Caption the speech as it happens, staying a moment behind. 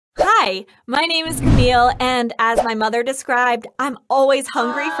Hi, my name is Camille, and as my mother described, I'm always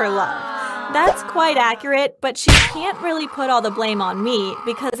hungry for love. That's quite accurate, but she can't really put all the blame on me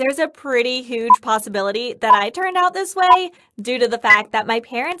because there's a pretty huge possibility that I turned out this way due to the fact that my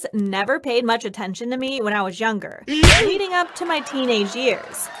parents never paid much attention to me when I was younger, leading up to my teenage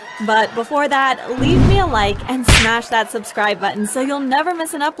years. But before that, leave me a like and smash that subscribe button so you'll never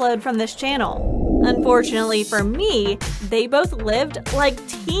miss an upload from this channel. Unfortunately for me, they both lived like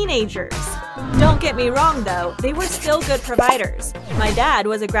teenagers. Don't get me wrong though, they were still good providers. My dad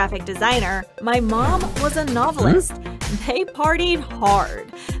was a graphic designer, my mom was a novelist. They partied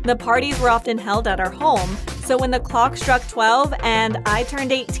hard. The parties were often held at our home, so when the clock struck 12 and I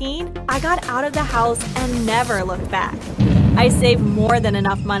turned 18, I got out of the house and never looked back. I saved more than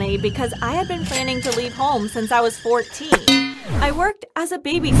enough money because I had been planning to leave home since I was 14. I worked as a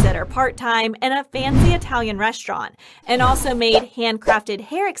babysitter part-time in a fancy Italian restaurant and also made handcrafted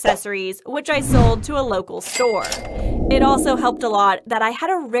hair accessories, which I sold to a local store. It also helped a lot that I had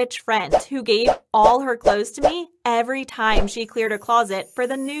a rich friend who gave all her clothes to me every time she cleared her closet for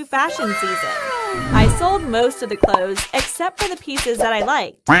the new fashion season. I sold most of the clothes except for the pieces that I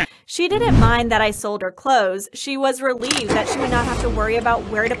liked. She didn't mind that I sold her clothes. She was relieved that she would not have to worry about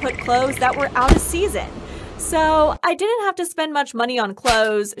where to put clothes that were out of season. So I didn't have to spend much money on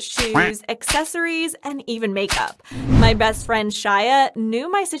clothes, shoes, accessories, and even makeup. My best friend Shia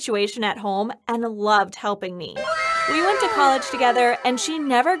knew my situation at home and loved helping me. We went to college together and she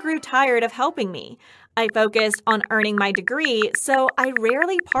never grew tired of helping me. I focused on earning my degree, so I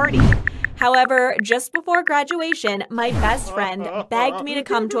rarely partied. However, just before graduation, my best friend begged me to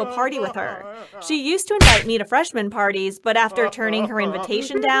come to a party with her. She used to invite me to freshman parties, but after turning her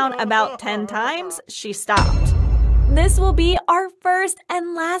invitation down about 10 times, she stopped. This will be our first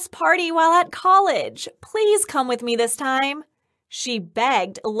and last party while at college. Please come with me this time. She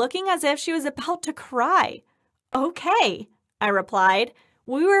begged, looking as if she was about to cry. Okay, I replied.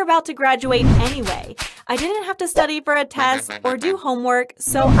 We were about to graduate anyway. I didn't have to study for a test or do homework,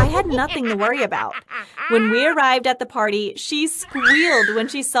 so I had nothing to worry about. When we arrived at the party, she squealed when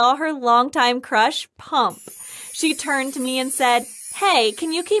she saw her longtime crush, Pump. She turned to me and said, "Hey,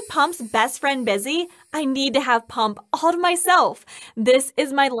 can you keep Pump's best friend busy? I need to have Pump all to myself. This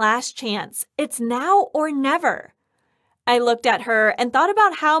is my last chance. It's now or never." I looked at her and thought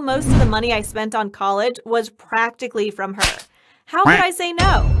about how most of the money I spent on college was practically from her. How could I say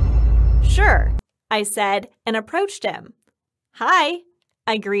no? "Sure," I said and approached him. "Hi,"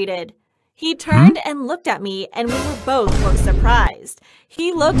 I greeted. He turned and looked at me and we were both surprised.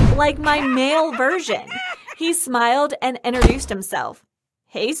 He looked like my male version. He smiled and introduced himself.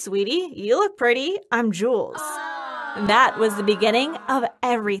 "Hey, sweetie, you look pretty. I'm Jules." That was the beginning of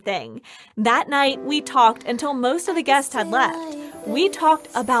everything. That night, we talked until most of the guests had left. We talked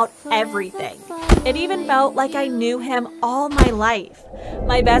about everything. It even felt like I knew him all my life.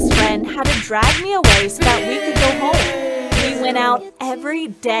 My best friend had to drag me away so that we could go home. We went out every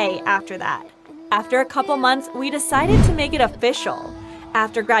day after that. After a couple months, we decided to make it official.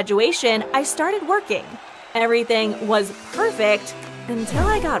 After graduation, I started working. Everything was perfect until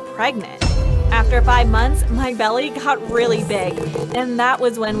I got pregnant. After 5 months, my belly got really big, and that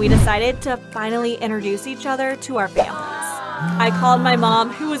was when we decided to finally introduce each other to our families. I called my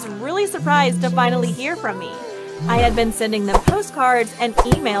mom, who was really surprised to finally hear from me. I had been sending them postcards and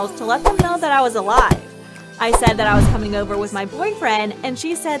emails to let them know that I was alive. I said that I was coming over with my boyfriend, and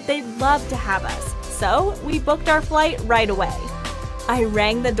she said they'd love to have us, so we booked our flight right away. I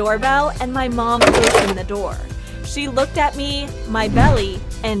rang the doorbell, and my mom opened the door. She looked at me, my belly,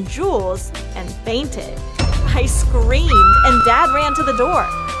 and Jules, and fainted. I screamed, and Dad ran to the door.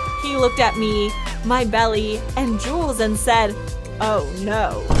 He looked at me, my belly, and Jules and said, "Oh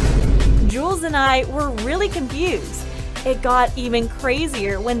no." Jules and I were really confused. It got even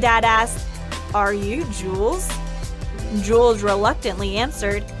crazier when Dad asked, "Are you Jules?" Jules reluctantly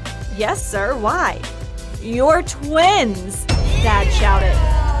answered, "Yes, sir, why?" "You're twins," Dad shouted.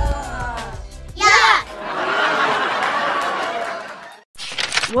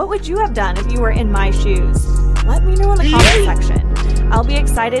 What would you have done if you were in my shoes? Let me know in the comment section. I'll be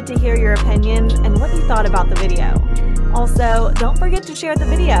excited to hear your opinions and what you thought about the video. Also, don't forget to share the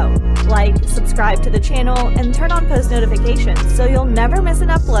video, like, subscribe to the channel, and turn on post notifications so you'll never miss an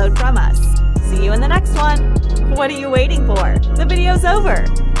upload from us. See you in the next one. What are you waiting for? The video's over.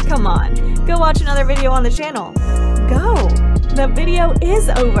 Come on, go watch another video on the channel. Go! The video is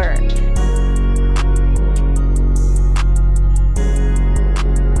over.